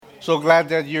So glad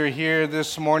that you're here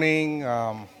this morning.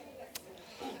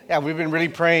 We've been really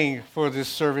praying for this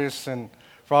service and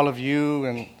for all of you.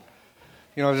 And,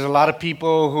 there's a lot of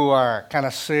people who are kind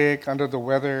of sick, under the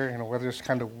weather. Weather's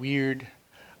kind of weird.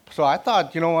 So I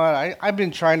thought, I've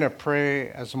been trying to pray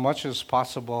as much as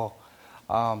possible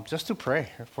just to pray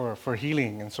for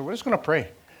healing. And so we're just going to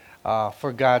pray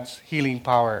for God's healing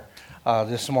power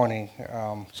this morning.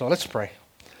 So let's pray.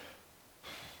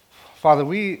 Father,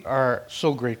 we are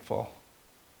so grateful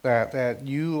that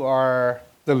you are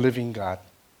the living God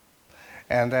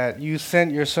and that you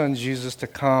sent your son Jesus to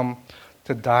come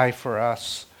to die for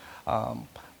us.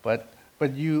 But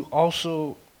you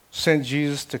also sent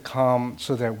Jesus to come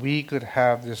so that we could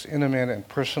have this intimate and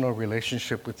personal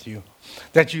relationship with you,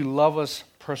 that you love us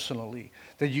personally,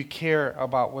 that you care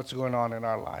about what's going on in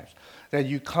our lives, that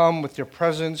you come with your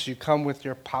presence, you come with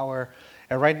your power.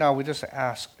 And right now, we just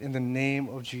ask in the name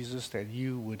of Jesus that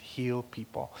you would heal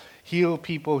people. Heal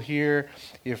people here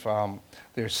if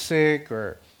they're sick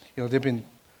or, they've been,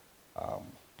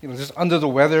 just under the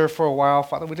weather for a while.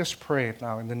 Father, we just pray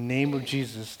now in the name of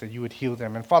Jesus that you would heal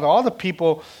them. And Father, all the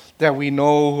people that we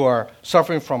know who are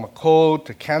suffering from a cold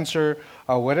to cancer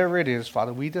or whatever it is,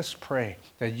 Father, we just pray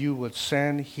that you would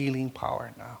send healing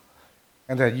power now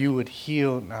and that you would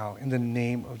heal now in the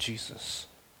name of Jesus.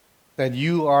 That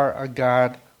you are a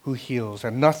God who heals,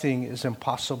 and nothing is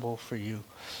impossible for you.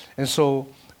 And so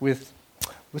with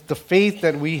the faith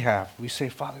that we have, we say,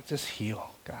 Father, just heal,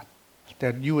 God.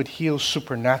 That you would heal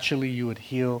supernaturally, you would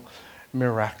heal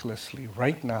miraculously.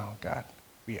 Right now, God,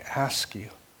 we ask you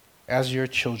as your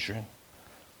children.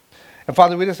 And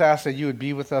Father, we just ask that you would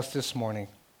be with us this morning,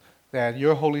 that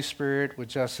your Holy Spirit would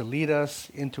just lead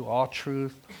us into all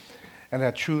truth, and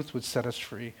that truth would set us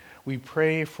free. We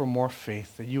pray for more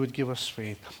faith, that you would give us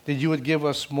faith, that you would give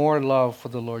us more love for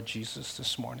the Lord Jesus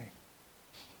this morning.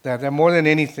 That more than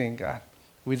anything, God,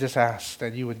 we just ask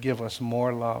that you would give us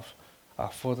more love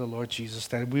for the Lord Jesus,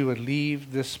 that we would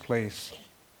leave this place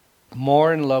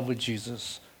more in love with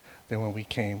Jesus than when we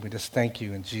came. We just thank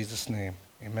you in Jesus' name.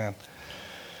 Amen.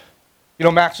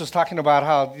 Max was talking about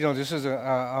how, this is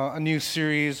a new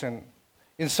series, and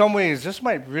in some ways, this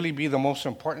might really be the most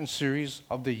important series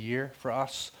of the year for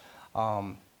us.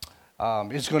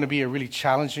 It's going to be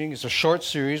it's a short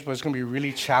series, but it's going to be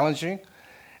really challenging.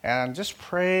 And just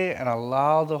pray and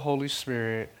allow the Holy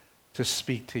Spirit to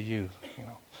speak to you.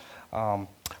 How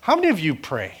many of you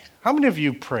pray? How many of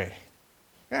you pray?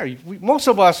 Yeah, most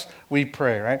of us, we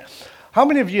pray, right? How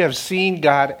many of you have seen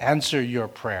God answer your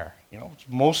prayer?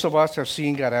 Most of us have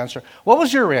seen God answer. What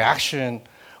was your reaction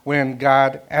when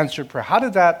God answered prayer? How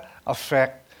did that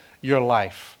affect your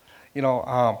life?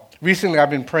 Recently I've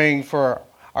been praying for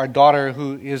our daughter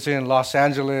who is in Los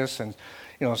Angeles and,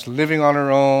 is living on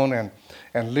her own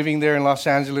and living there in Los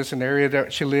Angeles, in the area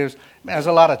that she lives. Has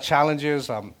a lot of challenges.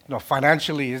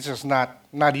 Financially, it's just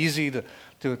not easy to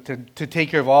take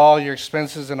care of all your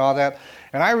expenses and all that.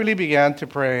 And I really began to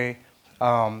pray,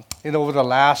 over the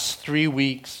last 3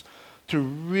 weeks to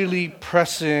really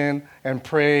press in and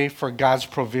pray for God's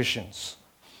provisions,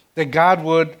 that God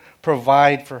would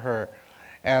provide for her.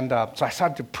 And so I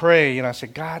started to pray, I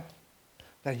said, God,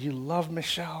 that you love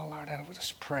Michelle, Lord, and I would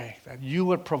just pray that you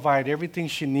would provide everything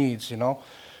she needs,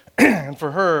 And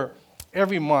for her,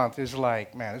 every month is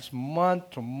like, man, it's month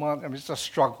to month. It's a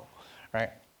struggle, right?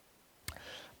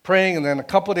 Praying, and then a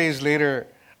couple of days later,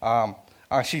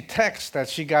 she texts that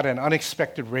she got an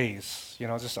unexpected raise.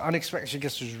 Just unexpected. She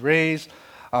gets this raise.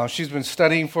 She's been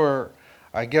studying for,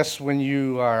 I guess, when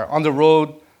you are on the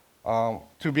road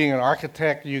to being an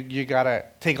architect, you got to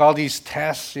take all these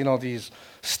tests, these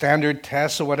standard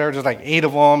tests or whatever. There's like 8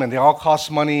 of them, and they all cost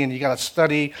money, and you got to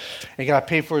study. You got to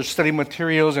pay for study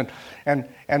materials.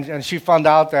 And she found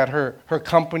out that her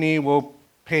company will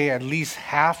pay at least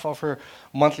half of her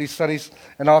monthly studies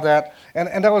and all that.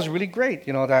 And that was really great,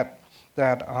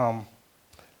 that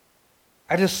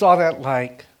I just saw that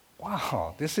like,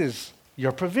 wow, this is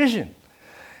your provision.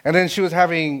 And then she was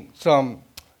having some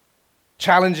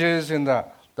challenges in the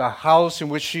house in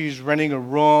which she's renting a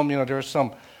room. There are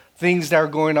some things that are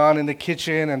going on in the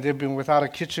kitchen, and they've been without a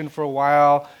kitchen for a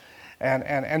while.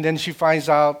 And then she finds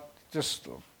out just,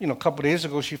 a couple of days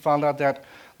ago, she found out that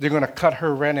they're going to cut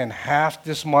her rent in half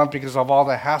this month because of all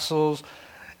the hassles.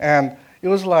 And it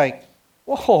was like,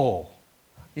 whoa,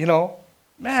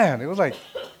 man, it was like,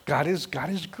 God is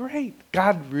great.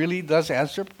 God really does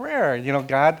answer prayer,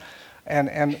 God.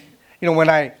 And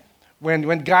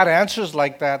when God answers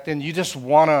like that, then you just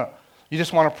want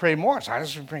to pray more. So I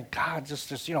just pray, God,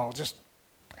 just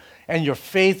and your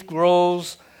faith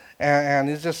grows, and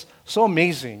it's just so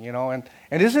amazing, And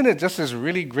isn't it just this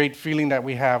really great feeling that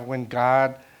we have when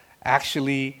God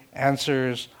actually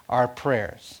answers our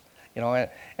prayers.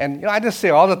 And I just say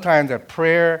all the time that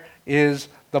prayer is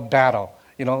the battle.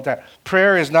 That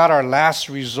prayer is not our last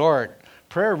resort.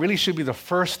 Prayer really should be the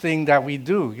first thing that we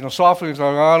do. So often it's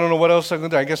like, I don't know what else I'm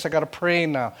going to do. I guess I got to pray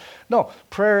now. No,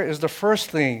 prayer is the first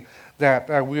thing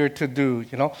that we are to do.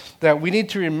 That we need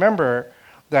to remember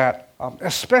that,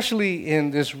 especially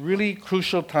in this really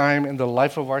crucial time in the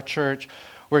life of our church,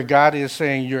 where God is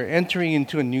saying you're entering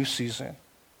into a new season.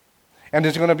 And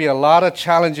there's going to be a lot of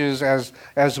challenges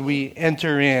as we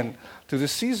enter in to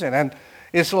this season. And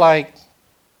it's like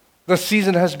the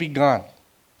season has begun.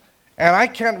 And I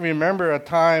can't remember a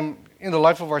time in the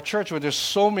life of our church where there's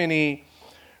so many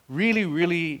really,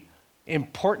 really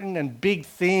important and big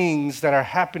things that are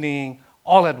happening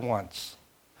all at once.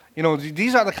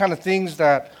 These are the kind of things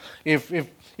that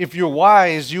if you're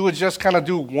wise, you would just kind of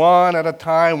do one at a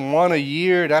time, one a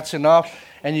year, that's enough,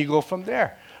 and you go from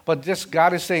there. But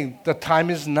God is saying the time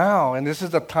is now, and this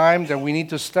is the time that we need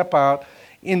to step out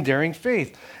in daring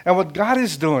faith. And what God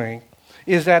is doing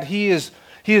is that He is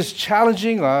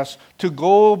challenging us to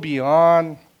go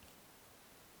beyond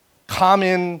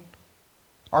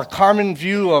our common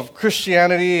view of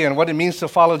Christianity and what it means to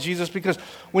follow Jesus. Because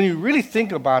when you really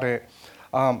think about it,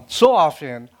 so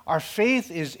often our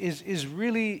faith is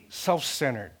really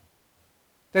self-centered.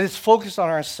 That it's focused on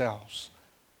ourselves.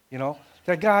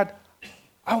 That God,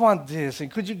 I want this,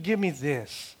 and could you give me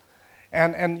this?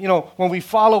 And when we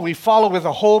follow with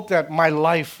a hope that my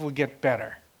life will get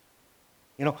better.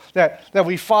 That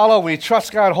we follow, we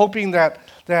trust God, hoping that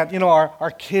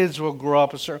our kids will grow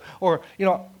up, or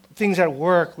things at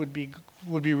work would be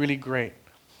really great.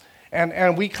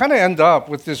 And we kind of end up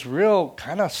with this real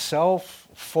kind of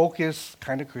self-focused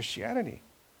kind of Christianity.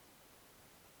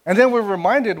 And then we're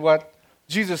reminded what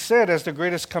Jesus said as the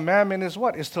greatest commandment is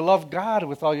what? Is to love God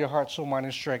with all your heart, soul, mind,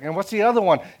 and strength. And what's the other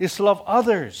one? Is to love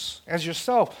others as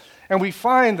yourself. And we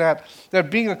find that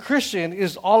being a Christian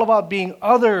is all about being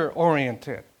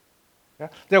other-oriented. Yeah?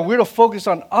 That we're to focus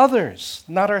on others,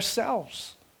 not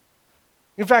ourselves.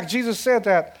 In fact, Jesus said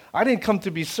that I didn't come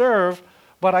to be served,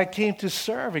 but I came to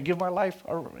serve and give my life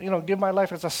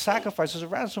as a sacrifice, as a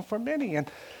ransom for many.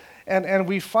 And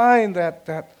we find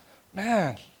that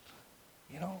man,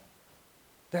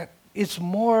 that it's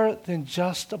more than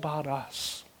just about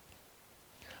us.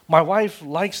 My wife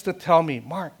likes to tell me,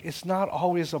 Mark, it's not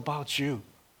always about you.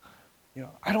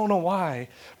 I don't know why,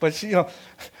 but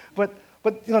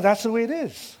that's the way it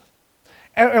is.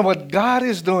 And what God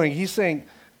is doing, He's saying,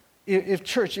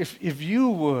 if you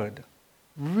would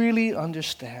really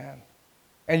understand,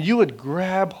 and you would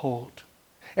grab hold,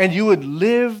 and you would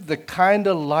live the kind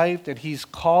of life that He's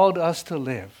called us to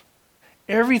live,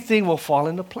 everything will fall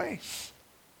into place.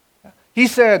 He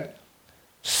said,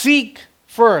 seek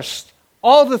first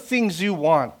all the things you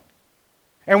want.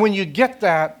 And when you get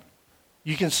that,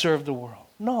 you can serve the world.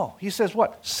 No, He says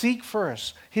what? Seek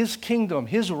first His kingdom,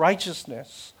 His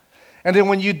righteousness. And then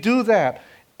when you do that,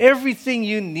 everything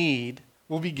you need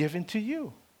will be given to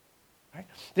you.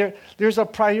 Right? There's a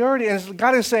priority. And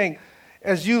God is saying,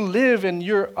 as you live and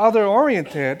you're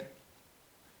other-oriented,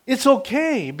 it's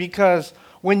okay, because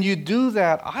when you do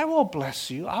that, I will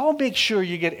bless you. I will make sure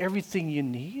you get everything you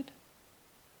need.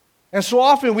 And so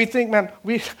often we think, man,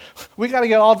 we got to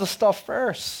get all the stuff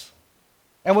first.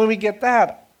 And when we get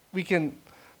that, we can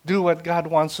do what God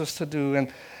wants us to do.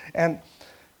 And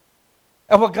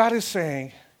what God is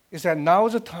saying is that now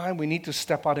is the time we need to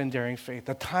step out in daring faith.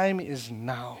 The time is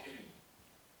now.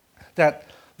 That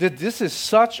this is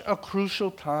such a crucial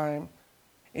time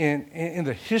in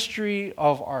the history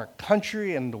of our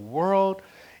country and the world,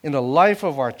 in the life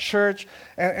of our church.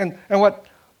 And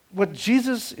what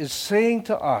Jesus is saying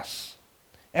to us,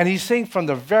 and He's saying from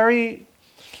the very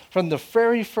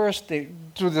first day,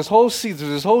 through this whole season,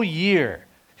 through this whole year,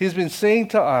 He's been saying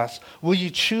to us, will you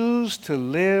choose to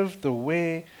live the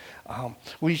way,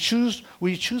 will you choose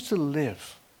to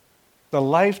live the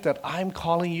life that I'm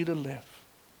calling you to live?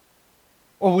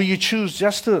 Or will you choose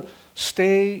just to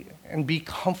stay and be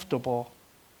comfortable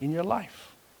in your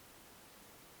life?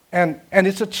 And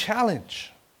it's a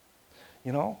challenge,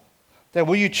 that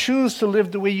will you choose to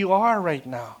live the way you are right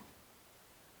now?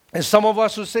 And some of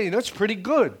us will say, that's pretty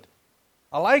good.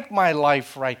 I like my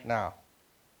life right now.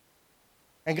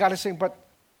 And God is saying, but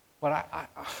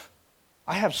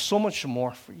I have so much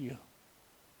more for you.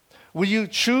 Will you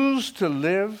choose to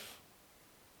live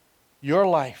your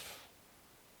life,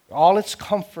 all its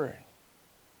comfort,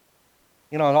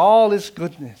 and all its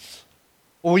goodness?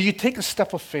 Or will you take a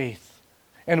step of faith?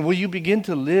 And will you begin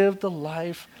to live the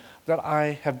life that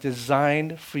I have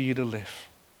designed for you to live?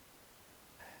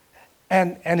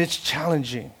 And it's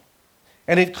challenging.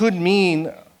 And it could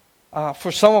mean,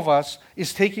 for some of us,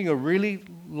 is taking a really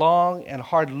long and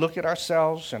hard look at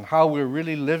ourselves and how we're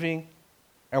really living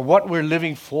and what we're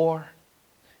living for,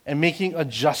 and making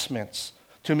adjustments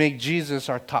to make Jesus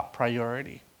our top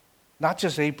priority. Not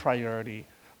just a priority,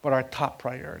 but our top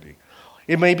priority.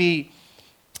 It may be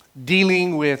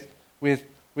dealing with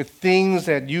things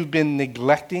that you've been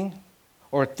neglecting,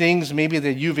 or things maybe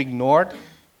that you've ignored.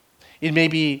 It may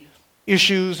be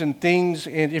issues and things,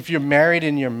 and if you're married,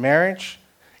 in your marriage.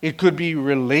 It could be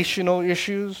relational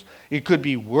issues. It could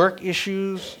be work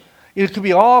issues. It could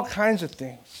be all kinds of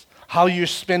things. How you're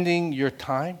spending your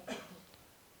time.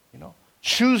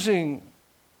 Choosing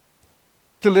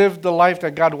to live the life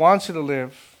that God wants you to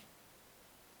live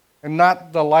and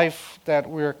not the life that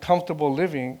we're comfortable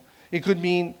living. It could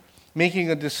mean making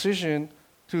a decision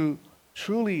to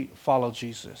truly follow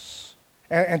Jesus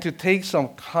and to take some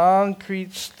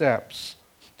concrete steps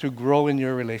to grow in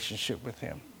your relationship with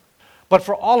Him. But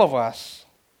for all of us,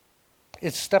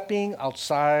 it's stepping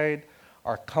outside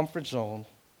our comfort zone.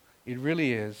 It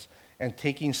really is, and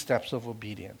taking steps of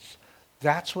obedience.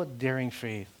 That's what daring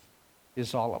faith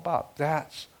is all about.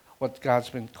 That's what God's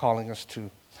been calling us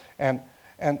to. And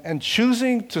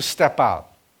choosing to step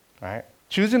out, right?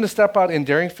 Choosing to step out in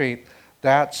daring faith,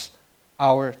 that's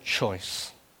our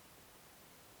choice.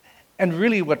 And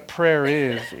really what prayer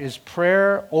is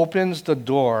prayer opens the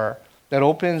door that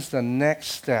opens the next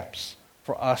steps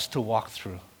for us to walk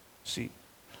through. See,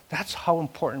 that's how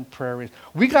important prayer is.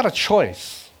 We got a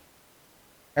choice.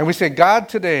 And we say, God,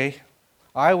 today,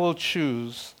 I will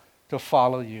choose to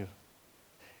follow you.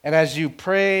 And as you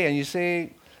pray and you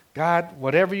say, God,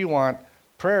 whatever you want,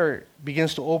 prayer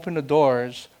begins to open the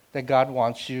doors that God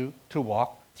wants you to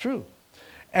walk through.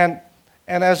 And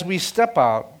as we step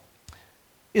out,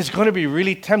 it's going to be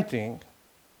really tempting,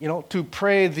 to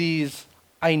pray these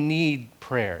I need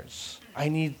prayers. I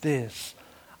need this.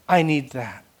 I need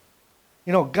that.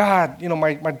 God,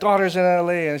 my daughter's in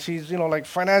LA and she's, like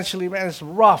financially, man, it's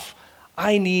rough.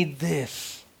 I need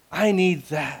this. I need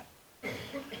that.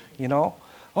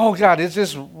 Oh God, is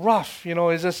this rough?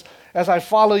 Is this, as I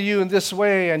follow you in this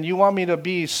way and you want me to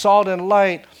be salt and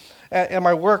light at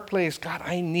my workplace, God,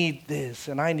 I need this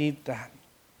and I need that.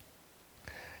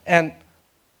 And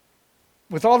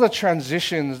with all the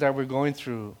transitions that we're going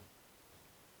through,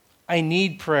 I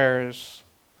need prayers.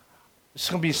 It's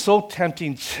going to be so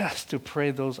tempting just to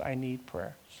pray those I need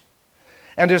prayers.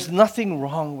 And there's nothing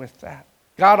wrong with that.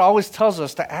 God always tells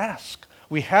us to ask.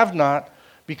 We have not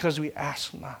because we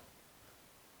ask not.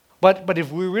 But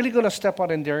if we're really going to step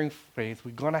out in daring faith,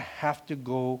 we're going to have to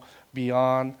go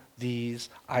beyond these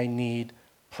I need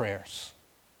prayers.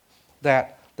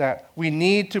 That we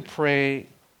need to pray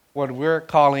what we're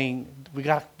calling, we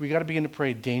got to begin to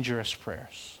pray dangerous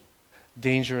prayers.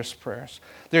 Dangerous prayers.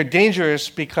 They're dangerous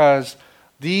because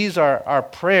these are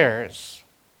prayers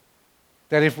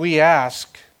that if we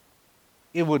ask,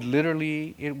 it will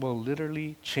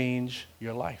literally change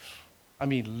your life. I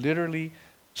mean, literally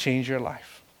change your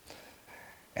life.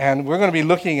 And we're going to be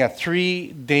looking at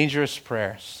 3 dangerous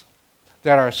prayers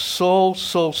that are so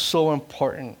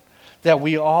important that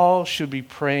we all should be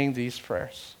praying these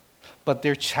prayers. But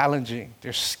they're challenging.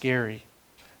 They're scary.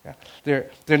 Yeah.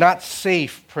 They're not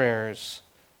safe prayers,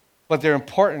 but they're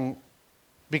important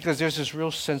because there's this real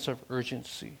sense of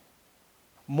urgency.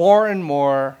 More and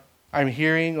more, I'm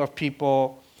hearing of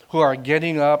people who are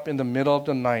getting up in the middle of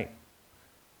the night,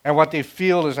 and what they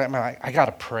feel is that, man, I got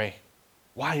to pray.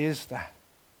 Why is that?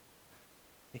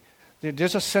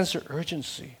 There's a sense of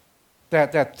urgency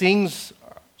that things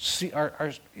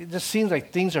it just seems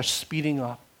like things are speeding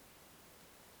up.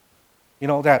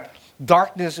 That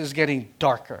darkness is getting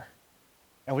darker.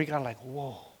 And we got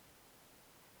whoa.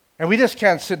 And we just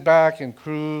can't sit back and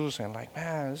cruise and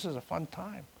man, this is a fun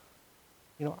time.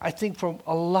 I think for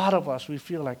a lot of us, we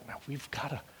feel like, man, we've got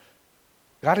to,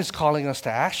 God is calling us to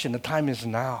action. The time is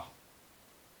now.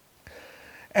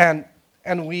 And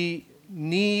we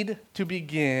need to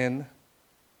begin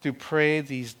to pray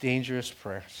these dangerous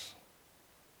prayers.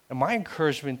 And my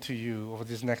encouragement to you over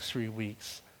these next 3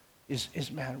 weeks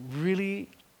is man, really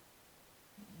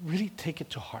take it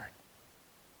to heart.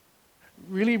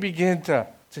 Really begin to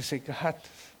say,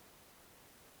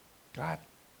 God,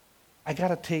 I got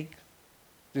to take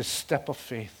this step of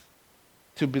faith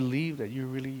to believe that you're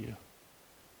really you.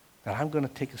 That I'm going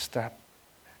to take a step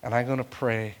and I'm going to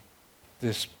pray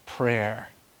this prayer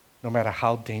no matter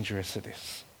how dangerous it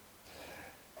is.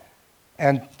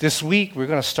 And this week, we're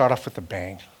going to start off with a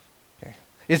bang. Okay?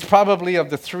 It's probably of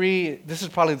the 3, this is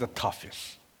probably the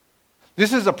toughest.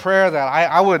 This is a prayer that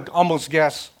I would almost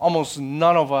guess almost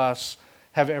none of us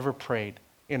have ever prayed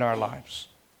in our lives.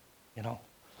 you know,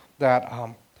 that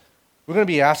we're going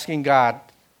to be asking God,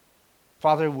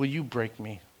 Father, will you break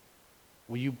me?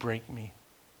 Will you break me?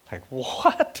 Like,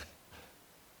 what?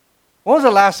 When was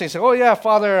the last thing you said, oh yeah,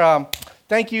 Father,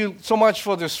 thank you so much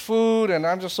for this food, and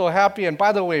I'm just so happy, and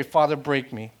by the way, Father,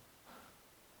 break me.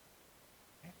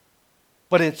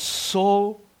 But it's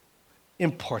so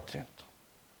important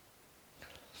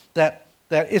that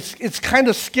it's kind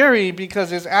of scary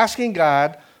because it's asking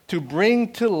God to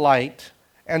bring to light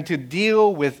and to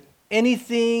deal with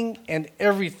anything and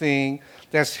everything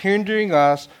that's hindering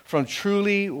us from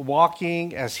truly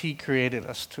walking as He created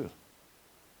us to.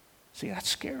 See, that's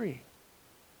scary.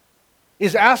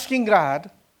 Is asking God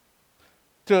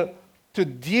to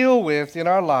deal with in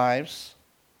our lives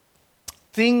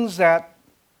things that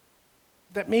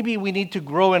maybe we need to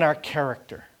grow in our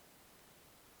character.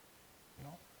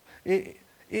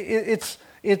 It's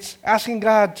asking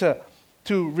God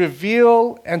to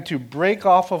reveal and to break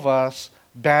off of us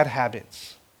bad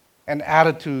habits and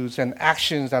attitudes and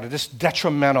actions that are just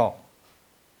detrimental.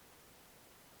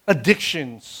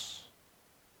 Addictions.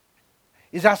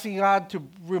 Is asking God to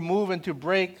remove and to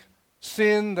break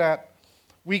sin that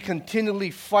we continually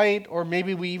fight or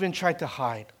maybe we even try to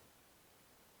hide.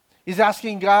 He's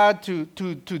asking God to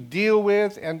deal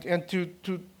with and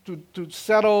to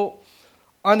settle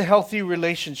unhealthy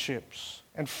relationships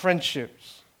and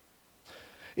friendships.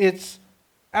 It's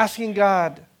asking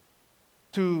God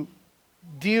to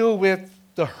deal with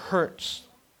the hurts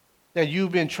that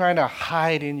you've been trying to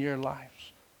hide in your lives.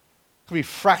 It could be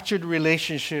fractured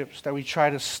relationships that we try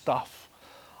to stuff.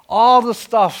 All the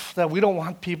stuff that we don't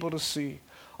want people to see.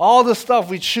 All the stuff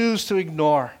we choose to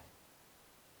ignore.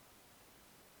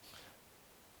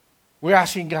 We're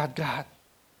asking God,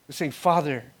 we're saying,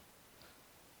 Father,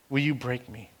 will you break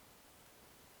me?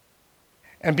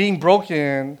 And being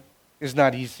broken is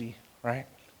not easy, right?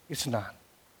 It's not.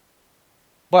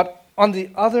 But on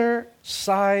the other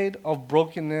side of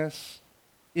brokenness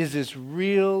is this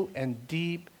real and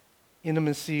deep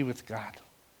intimacy with God.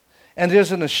 And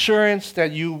there's an assurance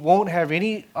that you won't have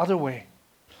any other way,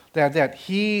 that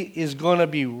He is going to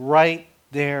be right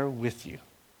there with you.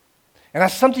 And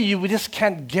that's something we just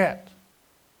can't get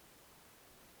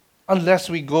unless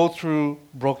we go through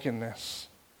brokenness.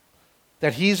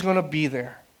 That He's going to be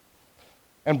there.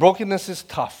 And brokenness is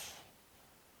tough.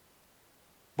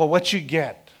 But what you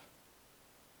get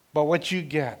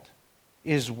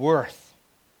is worth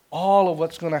all of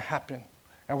what's going to happen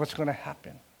and what's going to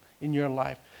happen in your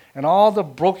life. And all the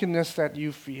brokenness that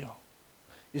you feel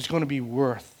is going to be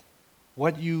worth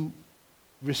what you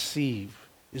receive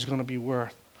is going to be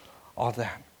worth all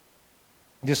that.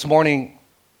 This morning,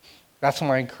 that's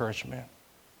my encouragement.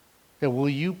 That will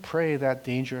you pray that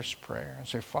dangerous prayer and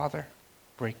say, Father,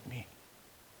 break me.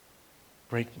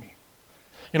 Break me.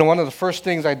 You know, one of the first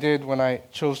things I did when I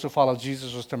chose to follow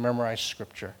Jesus was to memorize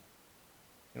Scripture.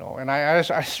 You know, and I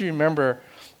remember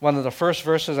one of the first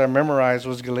verses I memorized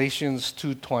was Galatians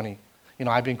 2:20. You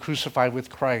know, I've been crucified with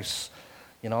Christ.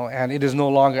 You know, and it is no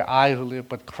longer I who live,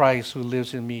 but Christ who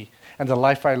lives in me. And the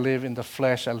life I live in the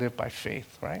flesh, I live by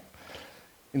faith, right?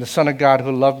 In the Son of God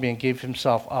who loved me and gave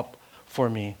Himself up for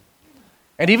me.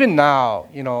 And even now,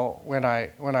 you know, when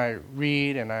I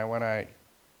read and when I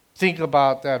think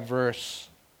about that verse,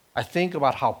 I think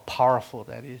about how powerful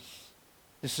that is.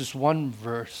 This is one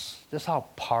verse. This is how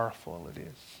powerful it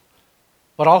is.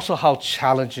 But also how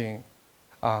challenging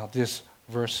this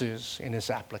verse is in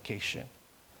its application.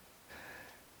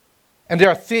 And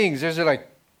there's like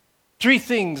 3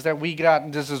 things that we got.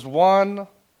 And this is one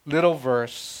little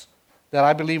verse that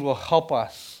I believe will help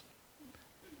us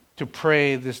to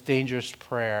pray this dangerous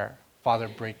prayer, Father,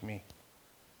 break me.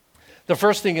 The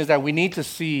first thing is that we need to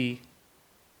see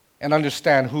and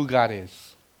understand who God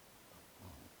is.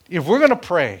 If we're going to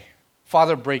pray,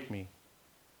 Father, break me,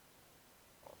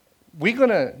 we're going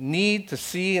to need to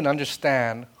see and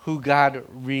understand who God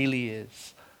really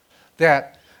is.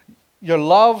 That your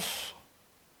love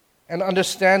and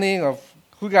understanding of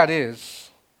who God is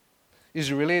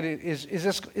related, is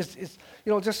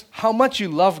just how much you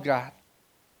love God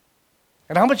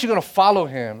and how much you're going to follow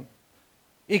Him.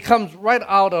 It comes right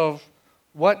out of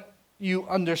what you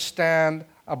understand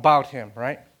about Him,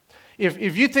 right?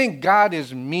 If you think God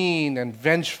is mean and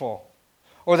vengeful,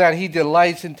 or that He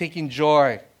delights in taking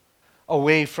joy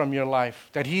away from your life,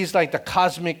 that He's like the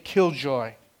cosmic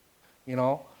killjoy, you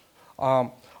know,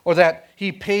 or that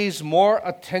He pays more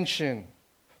attention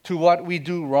to what we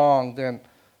do wrong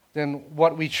than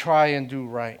what we try and do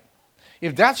right.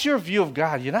 If that's your view of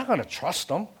God, you're not going to trust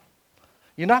Him.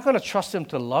 You're not going to trust Him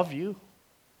to love you.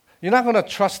 You're not going to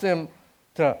trust Him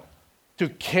to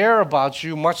care about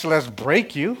you, much less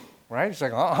break you, right? It's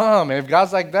like, man, if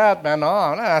God's like that, man,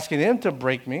 I'm not asking him to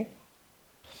break me.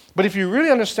 But if you really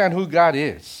understand who God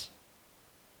is,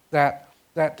 that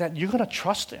you're going to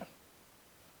trust him.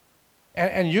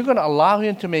 And you're going to allow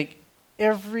him to make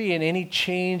every and any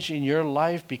change in your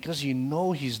life because you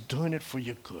know he's doing it for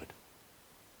your good.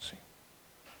 See?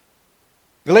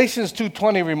 Galatians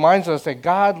 2:20 reminds us that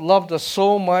God loved us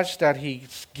so much that he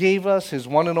gave us his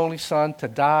one and only son to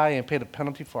die and pay the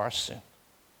penalty for our sin.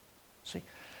 See?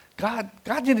 God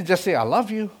didn't just say, I love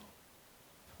you,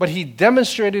 but he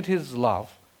demonstrated his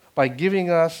love by giving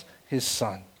us his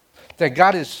son. That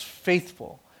God is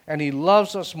faithful and he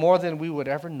loves us more than we would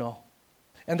ever know.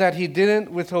 And that he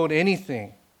didn't withhold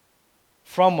anything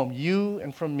from you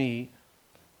and from me,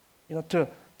 to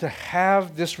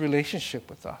have this relationship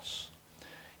with us.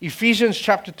 Ephesians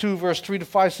chapter 2, verse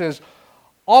 3-5 says,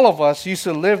 all of us used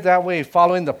to live that way,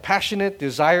 following the passionate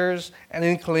desires and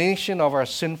inclination of our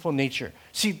sinful nature.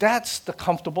 See, that's the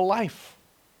comfortable life.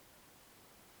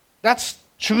 That's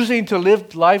choosing to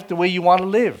live life the way you want to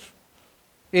live.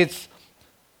 It's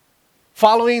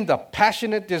following the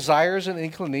passionate desires and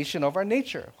inclination of our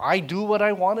nature. I do what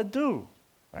I want to do,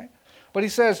 right? But he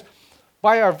says,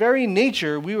 by our very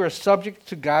nature, we were subject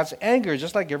to God's anger,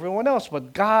 just like everyone else.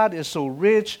 But God is so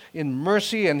rich in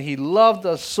mercy, and he loved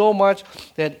us so much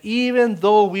that even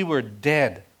though we were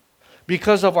dead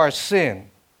because of our sin,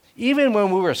 even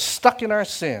when we were stuck in our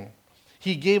sin,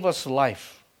 he gave us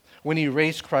life when he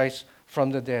raised Christ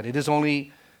from the dead. It is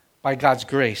only by God's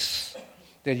grace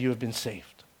that you have been saved.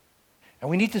 And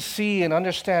we need to see and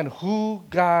understand who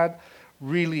God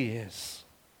really is.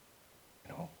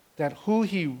 That who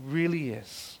he really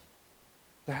is.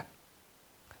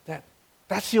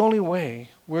 That's the only way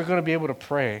we're going to be able to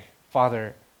pray,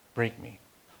 Father, break me.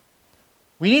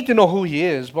 We need to know who he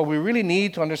is, but we really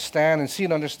need to understand and see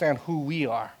and understand who we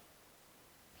are.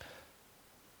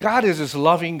 God is this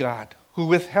loving God who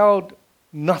withheld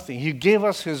nothing. He gave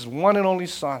us his one and only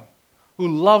son, who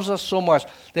loves us so much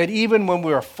that even when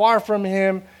we were far from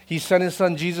him, he sent his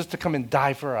son Jesus to come and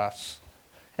die for us.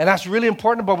 And that's really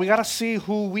important, but we got to see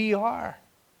who we are,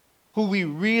 who we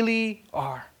really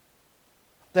are.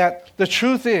 That the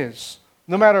truth is,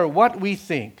 no matter what we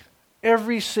think,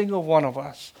 every single one of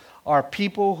us are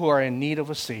people who are in need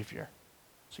of a Savior.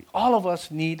 See, all of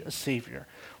us need a Savior.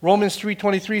 Romans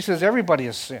 3:23 says everybody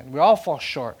has sinned. We all fall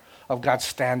short of God's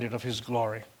standard of his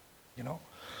glory.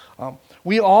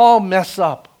 We all mess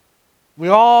up. We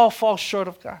all fall short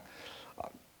of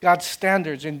God's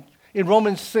standards. In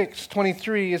Romans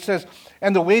 6:23, it says,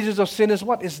 and the wages of sin is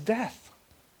what? Is death.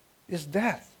 Is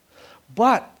death.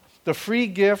 But the free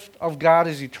gift of God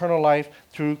is eternal life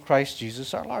through Christ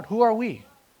Jesus our Lord. Who are we?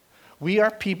 We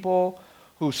are people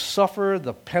who suffer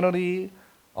the penalty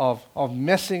of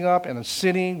messing up and of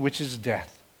sinning, which is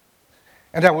death.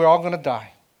 And that we're all going to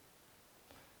die.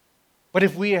 But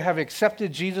if we have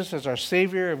accepted Jesus as our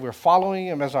Savior, if we're following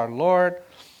him as our Lord,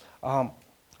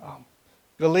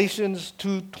 Galatians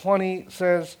 2:20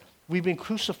 says, we've been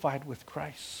crucified with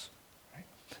Christ. Right?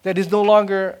 That is no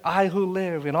longer I who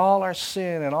live in all our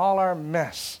sin and all our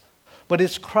mess, but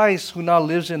it's Christ who now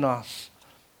lives in us.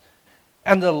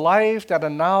 And the life that I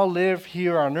now live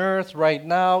here on earth right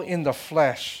now in the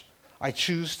flesh, I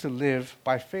choose to live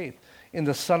by faith in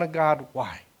the Son of God.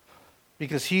 Why?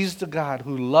 Because he's the God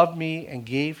who loved me and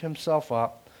gave himself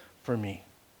up for me.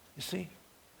 You see?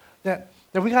 That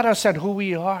we got to understand who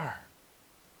we are.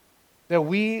 That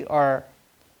we are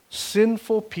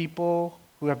sinful people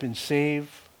who have been saved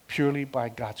purely by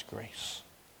God's grace.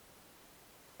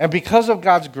 And because of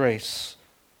God's grace,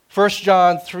 1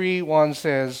 John 3:1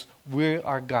 says, we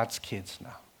are God's kids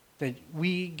now. That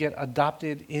we get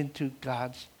adopted into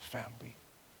God's family.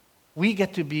 We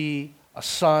get to be a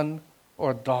son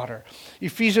or daughter.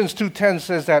 Ephesians 2:10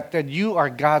 says that you are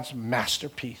God's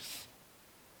masterpiece.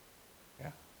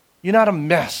 Yeah? You're not a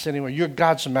mess anymore. You're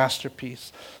God's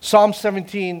masterpiece. Psalm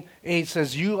 17:8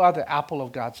 says you are the apple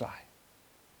of God's eye.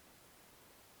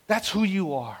 That's who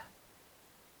you are.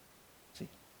 See?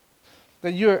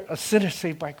 That you're a sinner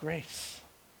saved by grace.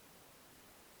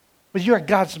 But you are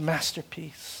God's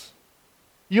masterpiece.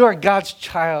 You are God's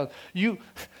child. You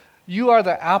are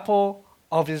the apple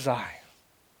of his eye.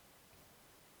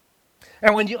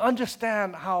 And when you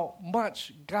understand how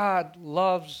much God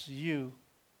loves you,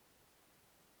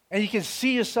 and you can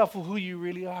see yourself for who you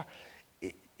really are,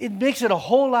 it makes it a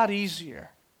whole lot easier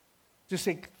to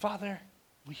say, Father,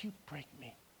 will you break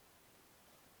me?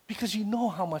 Because you know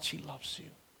how much he loves you.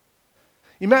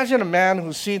 Imagine a man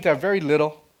who seemed to have very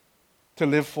little to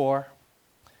live for,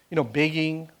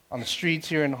 begging on the streets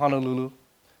here in Honolulu.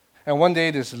 And one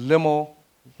day this limo,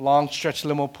 long stretch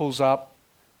limo pulls up.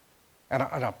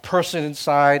 and a person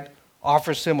inside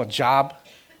offers him a job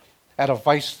as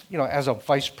a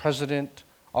vice president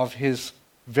of his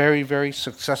very, very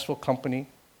successful company.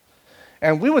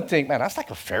 And we would think, man, that's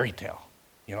like a fairy tale.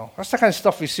 That's the kind of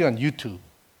stuff we see on YouTube.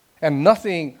 And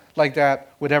nothing like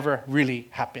that would ever really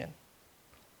happen.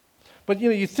 But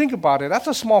you think about it, that's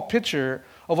a small picture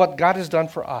of what God has done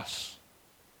for us.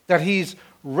 That he's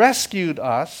rescued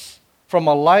us from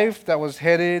a life that was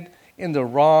headed in the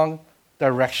wrong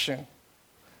direction.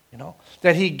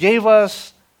 That he gave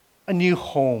us a new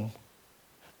home.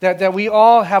 That we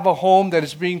all have a home that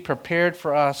is being prepared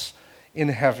for us in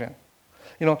heaven.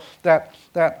 That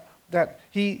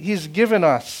he's given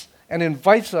us and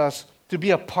invites us to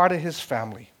be a part of his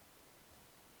family.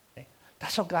 Okay?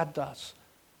 That's what God does.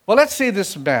 Well, let's say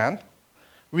this man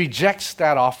rejects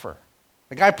that offer.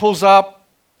 The guy pulls up,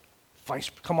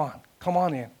 come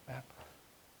on in, man.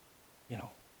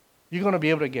 You're going to be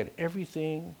able to get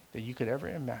everything that you could ever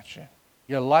imagine.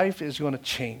 Your life is going to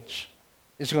change.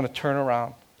 It's going to turn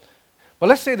around. But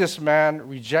let's say this man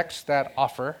rejects that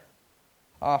offer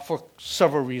for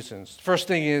several reasons. First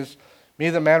thing is,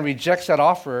 maybe the man rejects that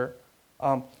offer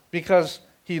because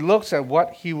he looks at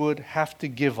what he would have to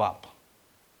give up.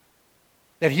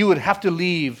 That he would have to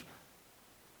leave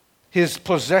his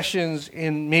possessions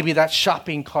in maybe that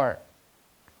shopping cart.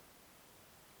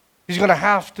 He's going to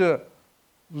have to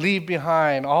leave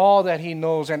behind all that he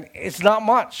knows, and it's not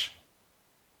much.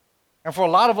 And for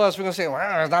a lot of us, we're going to say,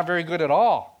 well, it's not very good at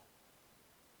all.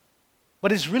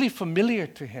 But it's really familiar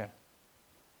to him.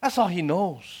 That's all he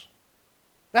knows.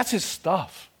 That's his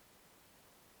stuff.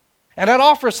 And that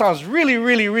offer sounds really,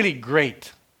 really, really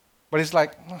great. But he's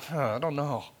like, I don't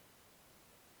know.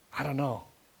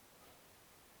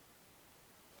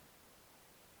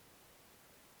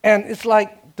 And it's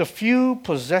like the few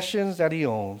possessions that he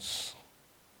owns,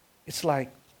 it's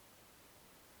like,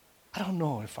 I don't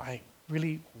know if I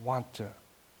really want to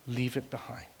leave it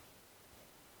behind.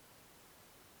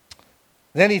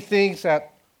 Then he thinks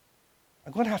that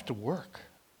I'm going to have to work.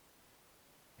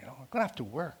 I'm going to have to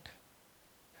work.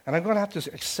 And I'm going to have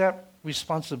to accept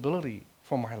responsibility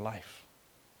for my life.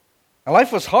 And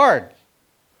life was hard,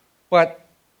 but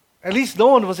at least no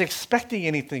one was expecting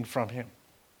anything from him.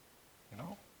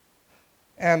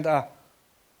 And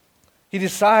he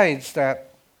decides that,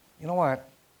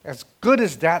 as good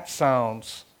as that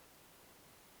sounds,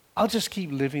 I'll just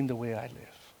keep living the way I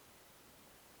live.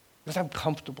 Because I'm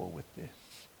comfortable with this.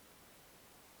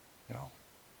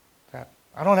 That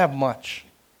I don't have much,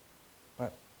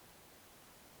 but,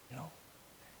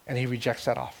 and he rejects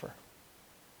that offer.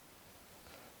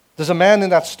 Does a man in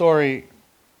that story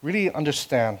really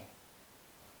understand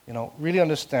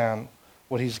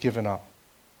what he's given up?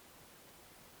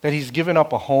 That he's given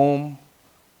up a home,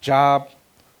 job,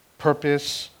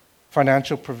 purpose,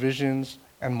 financial provisions,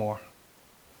 and more.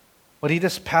 But he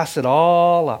just passed it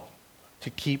all up to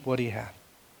keep what he had.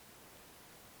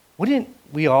 Wouldn't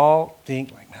we all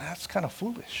think, man, that's kind of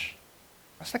foolish.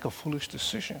 That's like a foolish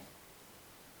decision.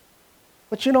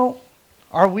 But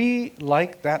are we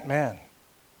like that man?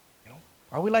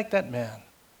 Are we like that man?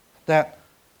 That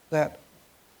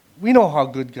we know how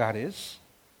good God is.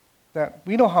 That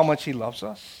we know how much he loves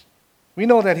us. We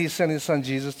know that he sent his son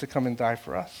Jesus to come and die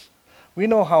for us. We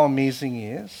know how amazing he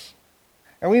is.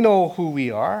 And we know who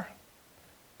we are.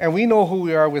 And we know who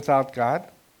we are without God.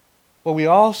 But we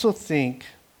also think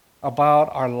about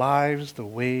our lives the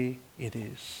way it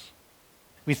is.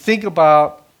 We think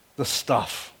about the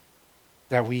stuff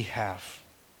that we have.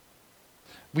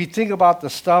 We think about the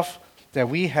stuff that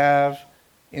we have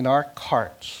in our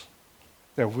carts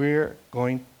that we're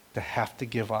going to have to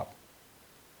give up.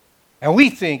 And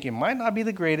we think it might not be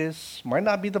the greatest, might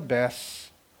not be the best.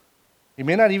 It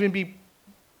may not even be,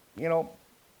 it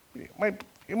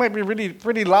might be really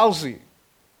pretty lousy.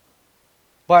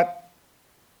 But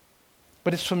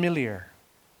it's familiar.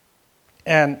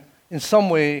 And in some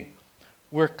way,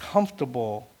 we're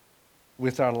comfortable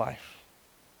with our life.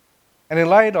 And in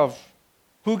light of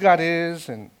who God is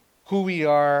and who we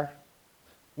are,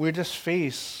 we're just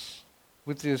faced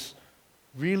with this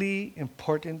really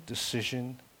important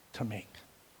decision to make.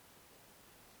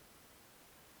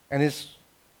 And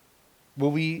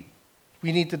we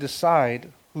need to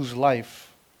decide whose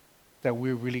life that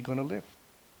we're really going to live.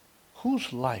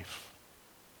 Whose life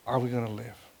are we going to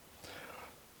live?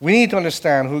 We need to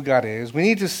understand who God is. We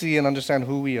need to see and understand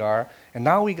who we are. And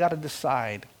now we got to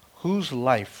decide whose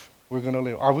life we're going to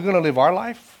live. Are we going to live our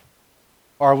life?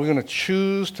 Or are we going to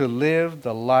choose to live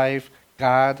the life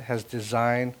God has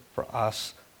designed for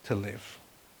us to live?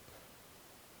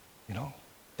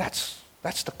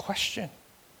 That's the question.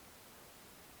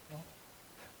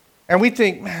 And we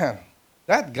think, man,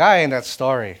 That guy in that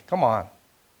story, come on.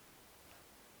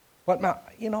 But now,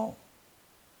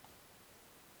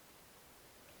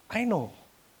 I know.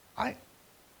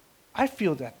 I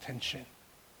feel that tension.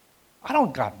 I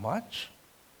don't got much.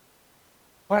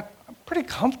 But I'm pretty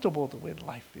comfortable the way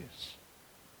life is.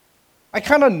 I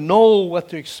kind of know what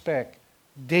to expect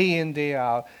day in, day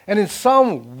out. And in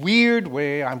some weird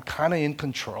way, I'm kind of in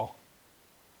control.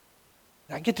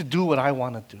 I get to do what I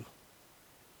want to do.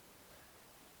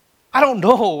 I don't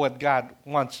know what God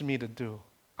wants me to do.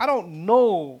 I don't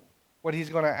know what He's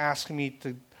going to ask me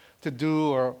to do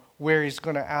or where He's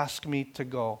going to ask me to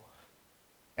go.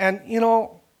 And,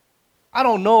 I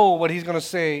don't know what He's going to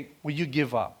say, will you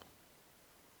give up?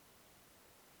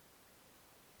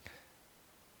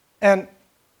 And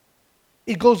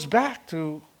it goes back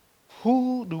to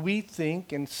who do we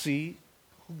think and see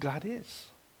who God is?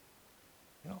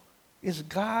 Is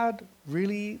God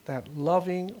really that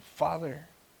loving Father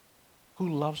who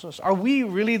loves us? Are we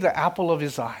really the apple of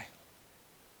His eye?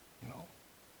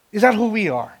 Is that who we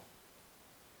are?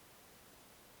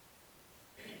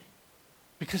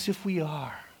 Because if we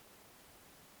are,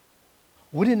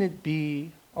 wouldn't it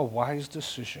be a wise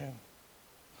decision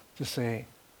to say,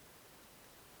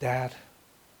 Dad,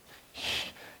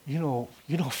 you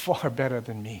know far better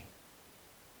than me.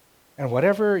 And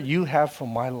whatever you have for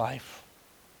my life,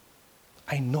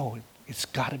 I know it's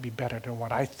got to be better than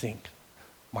what I think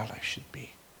my life should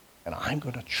be. And I'm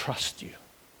going to trust you.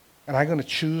 And I'm going to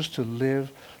choose to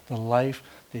live the life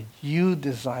that you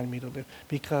designed me to live.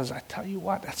 Because I tell you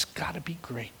what, that's got to be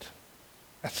great.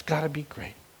 That's got to be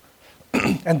great.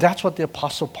 And that's what the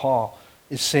Apostle Paul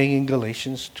is saying in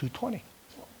Galatians 2:20.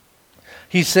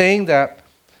 He's saying that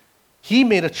he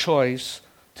made a choice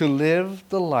to live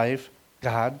the life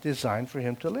God designed for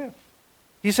him to live.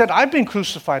 He said, I've been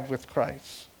crucified with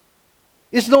Christ.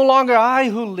 It's no longer I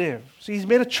who live. See, he's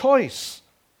made a choice.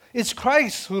 It's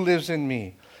Christ who lives in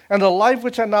me. And the life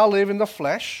which I now live in the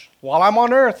flesh, while I'm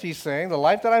on earth, he's saying, the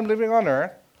life that I'm living on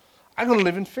earth, I'm going to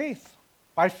live in faith,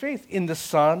 by faith, in the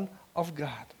Son of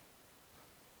God,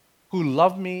 who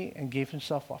loved me and gave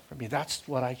himself up for me. That's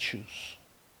what I choose.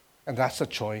 And that's the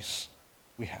choice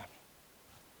we have.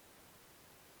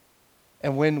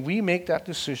 And when we make that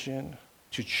decision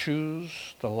to choose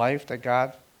the life that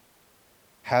God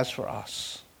has for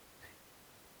us,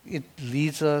 it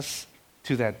leads us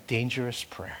to that dangerous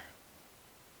prayer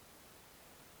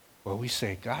where we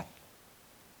say, God,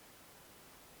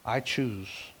 I choose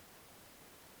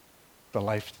the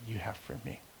life that you have for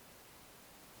me.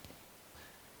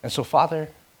 And so, Father,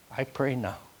 I pray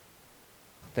now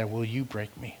that will you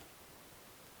break me?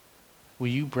 Will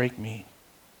you break me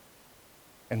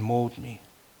and mold me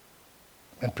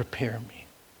and prepare me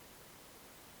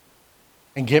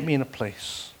and get me in a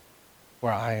place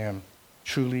where I am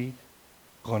truly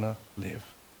going to live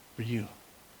for you?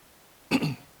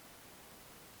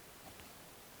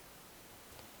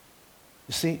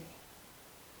 You see,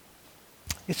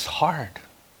 it's hard.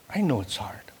 I know it's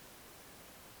hard.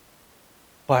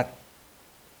 But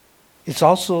it's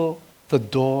also the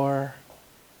door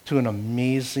to an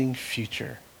amazing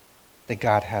future that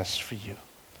God has for you.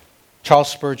 Charles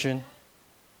Spurgeon,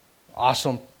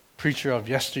 awesome preacher of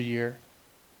yesteryear,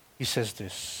 he says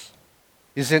this: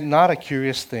 is it not a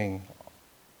curious thing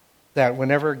that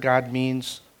whenever God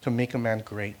means to make a man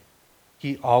great,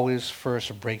 he always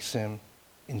first breaks him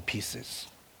in pieces?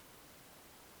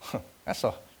 That's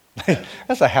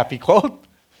a happy quote,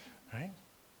 right?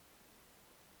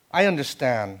 I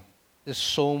understand there's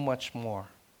so much more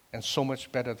and so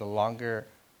much better the longer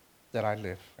that I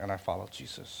live and I follow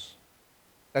Jesus.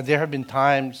 That there have been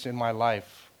times in my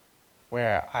life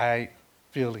where I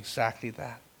feel exactly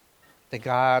that. That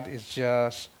God is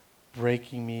just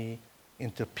breaking me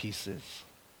into pieces.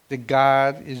 That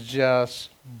God is just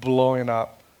blowing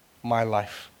up my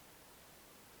life.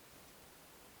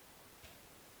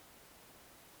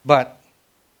 But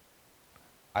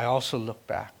I also look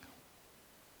back,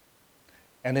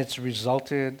 and it's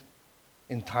resulted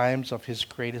in times of his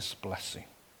greatest blessing.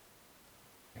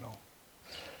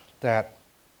 That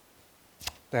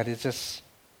is just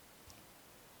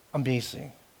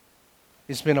amazing.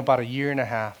 It's been about a year and a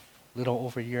half, little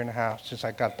over a year and a half, since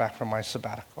I got back from my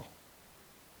sabbatical.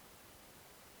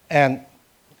 And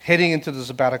heading into the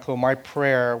sabbatical, my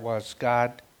prayer was,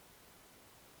 God,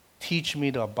 teach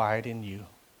me to abide in you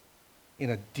in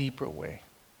a deeper way.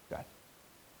 God,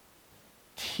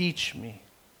 teach me,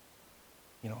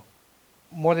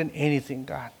 more than anything,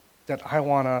 God, that I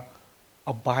want to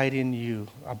abide in you,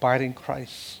 abide in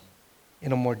Christ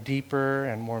in a more deeper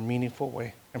and more meaningful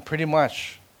way. And pretty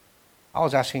much, I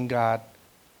was asking God,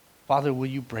 Father, will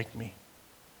you break me?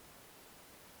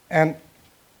 And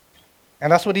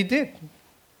And that's what he did.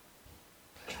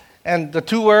 And the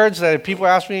 2 words that people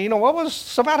ask me, what was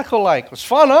sabbatical like? It was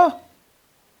fun, huh?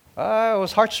 It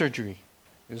was heart surgery,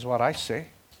 is what I say.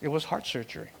 It was heart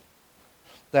surgery.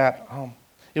 That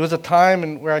it was a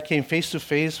time where I came face to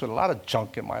face with a lot of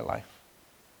junk in my life.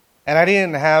 And I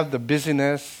didn't have the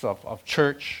busyness of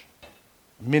church,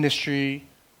 ministry.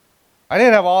 I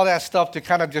didn't have all that stuff to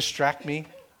kind of distract me.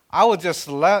 I was just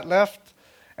left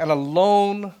and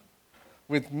alone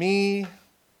with me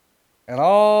and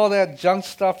all that junk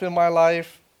stuff in my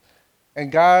life.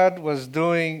 And God was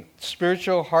doing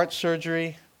spiritual heart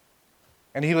surgery.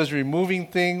 And he was removing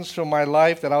things from my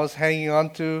life that I was hanging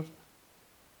on to.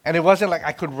 And it wasn't like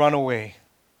I could run away.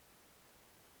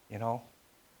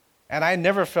 And I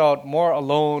never felt more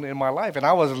alone in my life. And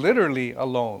I was literally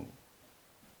alone.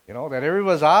 That everybody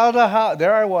was out of the house.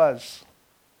 There I was.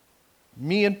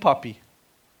 Me and puppy.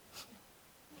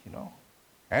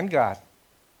 And God.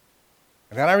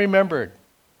 And then I remembered.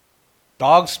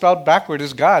 Dog spelled backward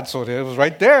is God. So it was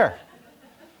right there.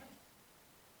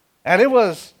 And it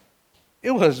was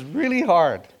really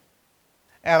hard.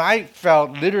 And I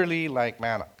felt literally like,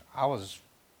 man,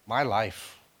 my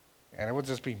life. And it was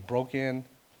just being broken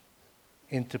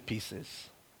into pieces.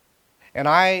 And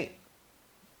I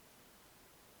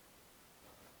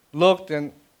looked,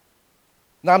 and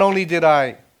not only did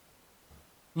I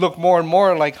look more and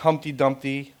more like Humpty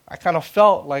Dumpty, I kind of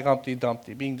felt like Humpty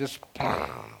Dumpty, being just...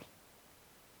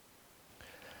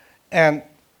 And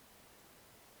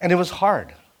it was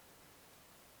hard.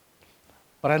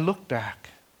 But I looked back,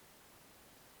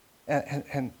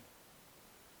 and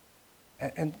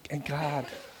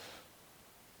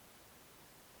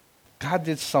God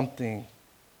did something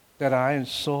that I am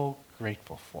so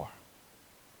grateful for.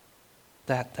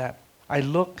 That I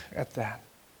look at that,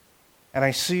 and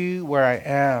I see where I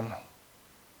am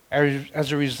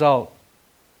as a result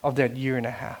of that 1.5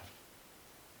 years.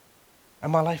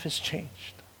 And my life has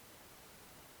changed.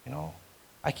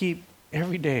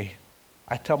 Every day,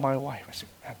 I tell my wife, I say,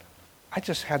 man, I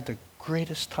just had the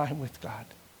greatest time with God.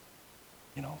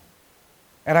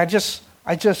 And I just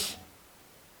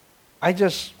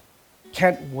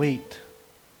can't wait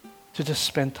to just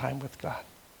spend time with God.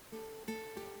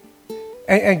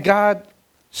 And God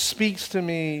speaks to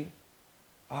me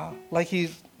like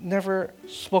he's never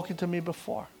spoken to me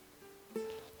before.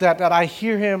 That I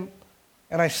hear him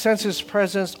and I sense his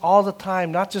presence all the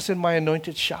time, not just in my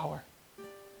anointed shower.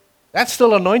 That's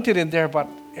still anointed in there, but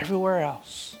everywhere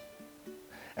else.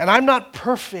 And I'm not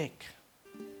perfect.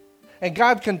 And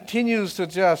God continues to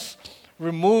just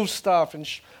remove stuff.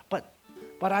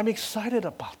 But I'm excited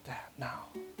about that now.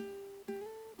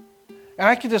 And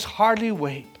I can just hardly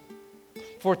wait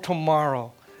for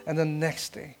tomorrow and the next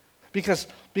day. Because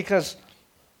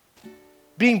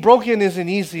being broken isn't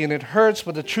easy and it hurts,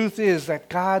 but the truth is that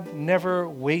God never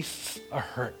wastes a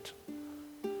hurt.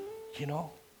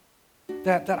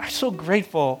 That I'm so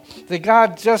grateful that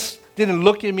God just didn't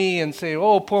look at me and say,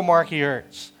 oh, poor Mark, he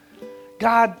hurts.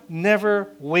 God never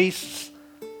wastes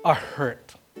a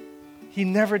hurt. He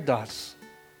never does.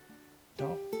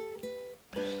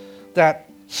 That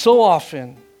so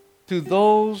often, to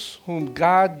those whom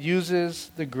God uses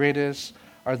the greatest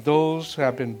are those who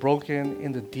have been broken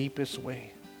in the deepest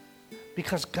way.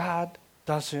 Because God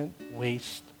doesn't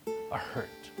waste a hurt.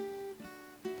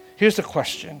 Here's the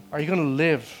question. Are you going to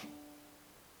live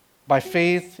by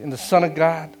faith in the Son of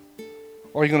God?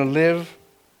 Or are you going to live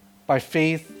by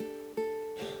faith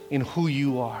in who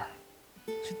you are?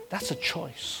 See, that's a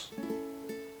choice.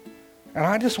 And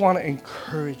I just want to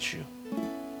encourage you.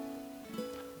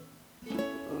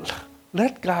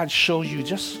 Let God show you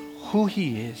just who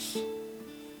he is.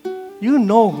 You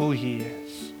know who he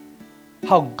is.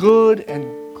 How good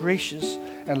and gracious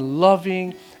and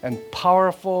loving and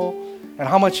powerful and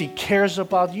how much he cares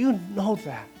about you. You know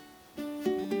that.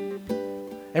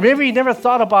 And maybe you never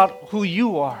thought about who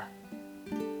you are.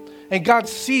 And God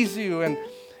sees you and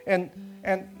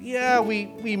yeah,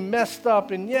 we messed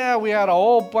up and yeah, we had a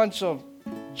whole bunch of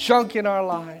junk in our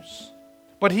lives.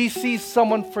 But he sees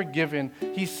someone forgiven.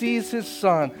 He sees his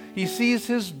son. He sees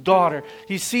his daughter.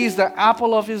 He sees the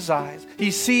apple of his eyes. He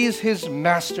sees his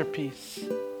masterpiece.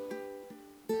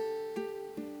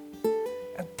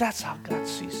 And that's how God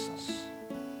sees us.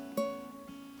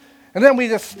 And then we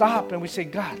just stop and we say,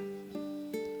 God,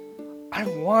 I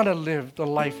want to live the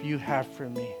life you have for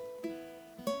me.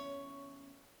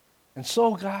 And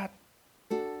so, God,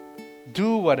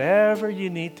 do whatever you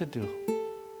need to do.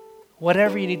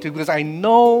 Whatever you need to do. Because I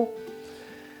know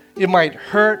it might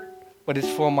hurt, but it's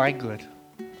for my good.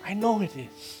 I know it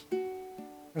is.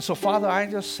 And so, Father, I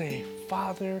just say,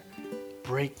 Father,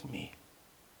 break me.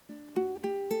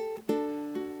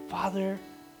 Father,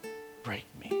 break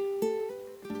me.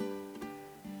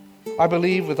 I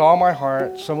believe with all my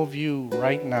heart, some of you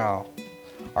right now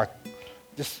are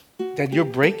just that you're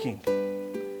breaking.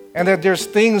 And that there's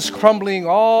things crumbling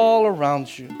all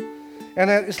around you. And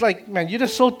that it's like, man, you're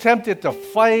just so tempted to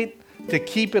fight to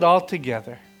keep it all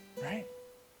together, right?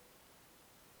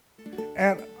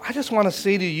 And I just want to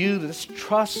say to you, just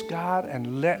trust God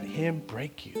and let Him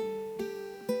break you.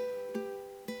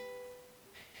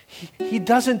 He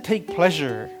doesn't take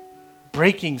pleasure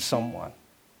breaking someone.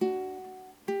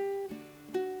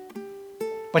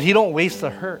 But He don't waste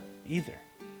the hurt either.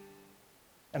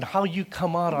 And how you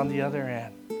come out on the other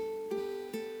end,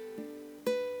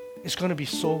 it's going to be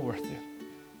so worth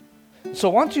it. So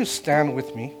why don't you stand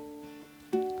with me?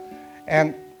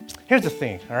 And here's the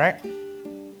thing, all right?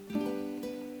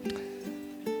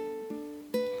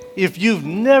 If you've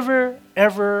never,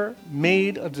 ever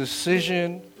made a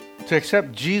decision to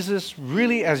accept Jesus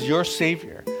really as your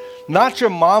Savior, not your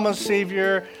mama's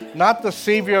Savior, not the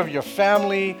Savior of your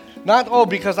family, not, oh,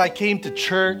 because I came to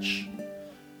church,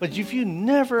 but if you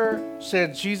never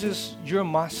said, Jesus, you're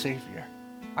my Savior,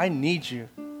 I need you,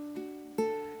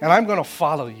 and I'm going to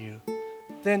follow you,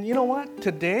 then you know what?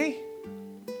 Today,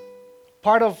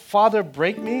 part of Father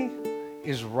Break Me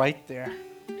is right there.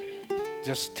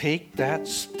 Just take that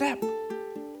step.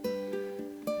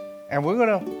 And we're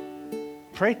going to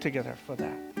pray together for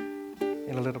that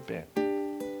in a little bit.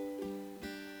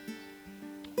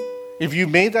 If you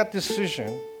made that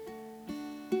decision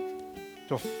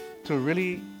to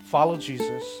really follow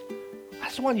Jesus, I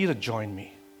just want you to join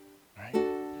me. Right?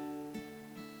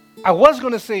 I was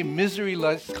going to say misery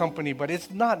loves company, but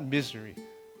it's not misery.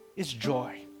 It's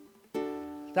joy.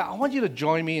 Now, I want you to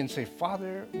join me and say,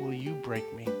 Father, will you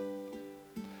break me?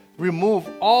 Remove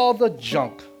all the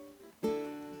junk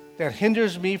that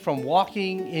hinders me from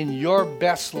walking in your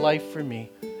best life for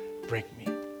me. Break me.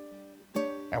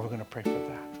 And we're going to pray for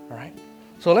that, all right?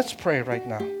 So let's pray right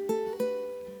now.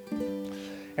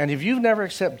 And if you've never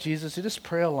accepted Jesus, you just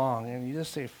pray along and you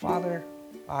just say, Father,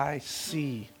 I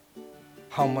see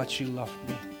how much you love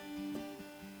me.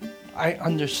 I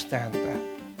understand that.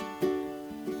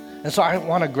 And so I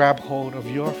want to grab hold of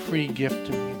your free gift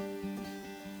to me.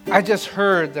 I just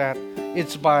heard that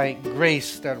it's by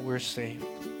grace that we're saved.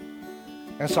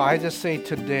 And so I just say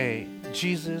today,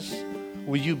 Jesus,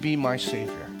 will you be my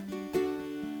Savior?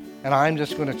 And I'm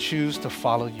just going to choose to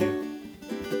follow you.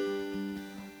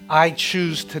 I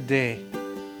choose today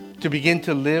to begin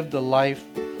to live the life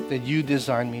that you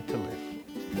designed me to live.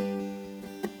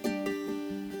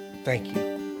 Thank you.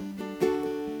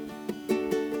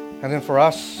 And then for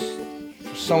us,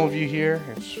 for some of you here,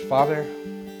 it's Father,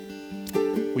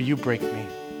 will you break me?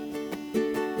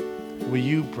 Will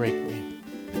you break me?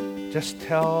 Just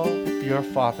tell your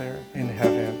Father in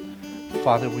heaven,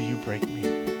 Father, will you break me?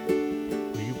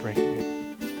 Will you break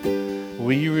me?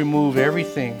 Will you remove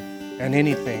everything and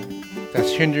anything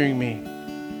that's hindering me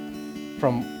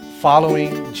from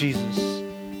following Jesus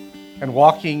and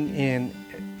walking in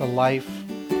the life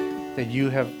that you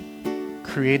have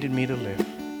created me to live?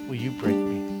 Will you break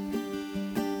me?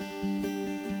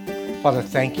 Father,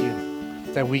 thank you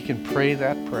that we can pray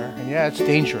that prayer. And yeah, it's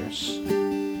dangerous.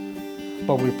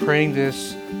 But we're praying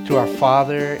this to our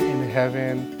Father in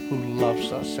heaven who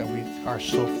loves us, and we are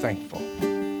so thankful.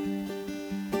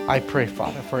 I pray,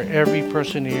 Father, for every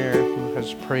person here who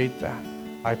has prayed that,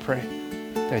 I pray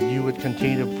that you would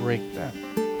continue to break them,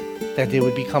 that they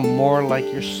would become more like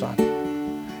your Son.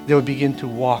 They would begin to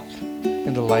walk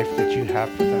in the life that you have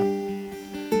for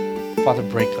them. Father,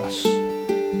 break us.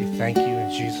 We thank you in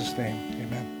Jesus' name.